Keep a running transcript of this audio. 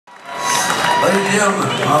Ladies and gentlemen,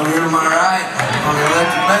 over here to my right, on the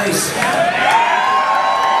electric bass,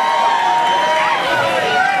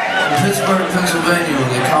 from Pittsburgh, Pennsylvania,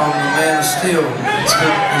 where they call him the Man of Steel.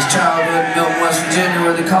 Spent his childhood in Milton, West Virginia,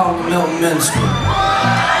 where they call him the Milton Minstrel.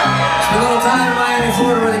 Spent a little time in Miami,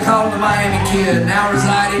 Florida, where they call him the Miami Kid. Now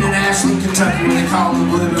residing in Ashland, Kentucky, where they call him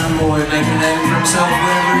the Blue Moon Boy, making a name for himself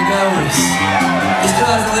wherever he goes. He still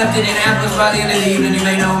hasn't left Indianapolis by the end of the evening. You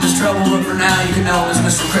may know him as Trouble, but for now you can know him as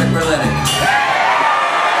Mr. Craig Melodie.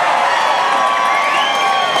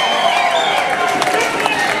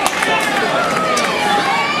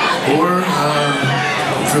 Or,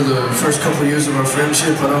 for the first couple of years of our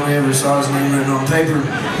friendship, I only ever saw his name written on paper,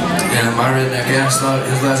 and my redneck ass thought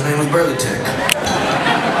his last name was Melodie.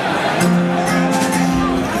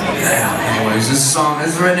 Yeah, anyways, this is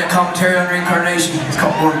a redneck commentary on reincarnation. It's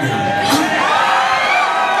called Born Again.